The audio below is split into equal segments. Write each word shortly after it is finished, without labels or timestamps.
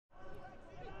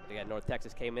Again, North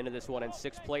Texas came into this one in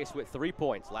 6th place with 3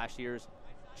 points. Last year's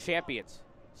champions.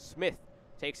 Smith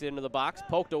takes it into the box,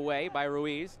 poked away by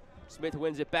Ruiz. Smith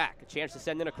wins it back. A chance to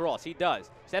send in a cross. He does.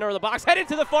 Center of the box, headed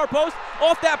to the far post.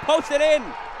 Off that post and in.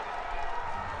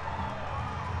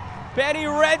 Benny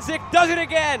Redzic does it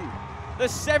again. The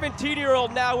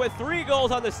 17-year-old now with 3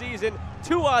 goals on the season,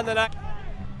 2 on the night.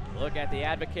 Look at the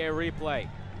Advocate replay.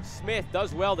 Smith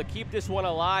does well to keep this one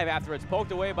alive after it's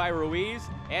poked away by Ruiz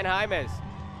and Jaimes.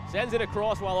 Sends it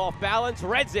across while off balance.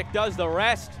 Redzic does the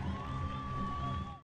rest.